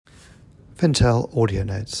Fintel Audio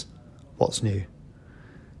Notes. What's new?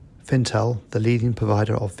 Fintel, the leading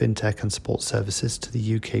provider of fintech and support services to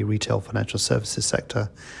the UK retail financial services sector,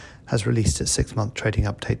 has released its 6-month trading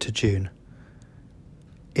update to June.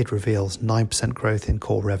 It reveals 9% growth in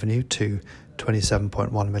core revenue to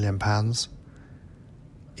 £27.1 million,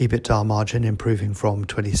 EBITDA margin improving from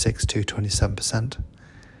 26 to 27%,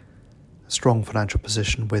 strong financial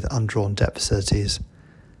position with undrawn debt facilities,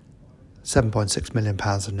 £7.6 million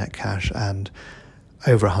of net cash and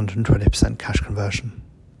over 120% cash conversion.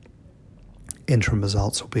 Interim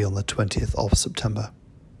results will be on the 20th of September.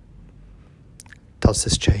 Does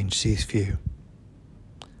this change Zeus' view?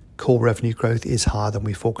 Core revenue growth is higher than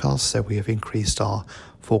we forecast, so we have increased our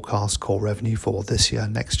forecast core revenue for this year,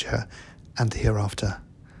 next year and the year after.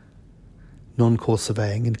 Non-core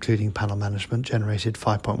surveying, including panel management, generated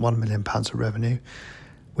 £5.1 million of revenue,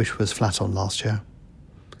 which was flat on last year.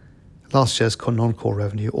 Last year's non-core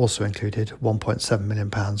revenue also included £1.7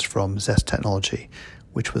 million from Zeus Technology,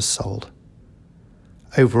 which was sold.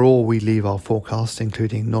 Overall, we leave our forecast,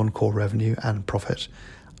 including non-core revenue and profit,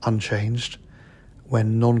 unchanged.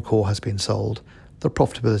 When non-core has been sold, the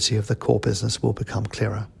profitability of the core business will become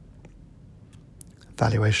clearer.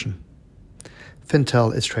 Valuation.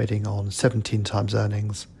 Fintel is trading on 17 times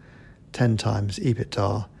earnings, 10 times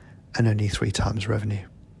EBITDA, and only 3 times revenue.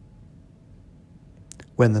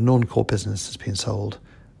 When the non-core business has been sold,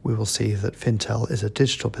 we will see that Fintel is a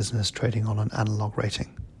digital business trading on an analog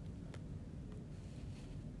rating.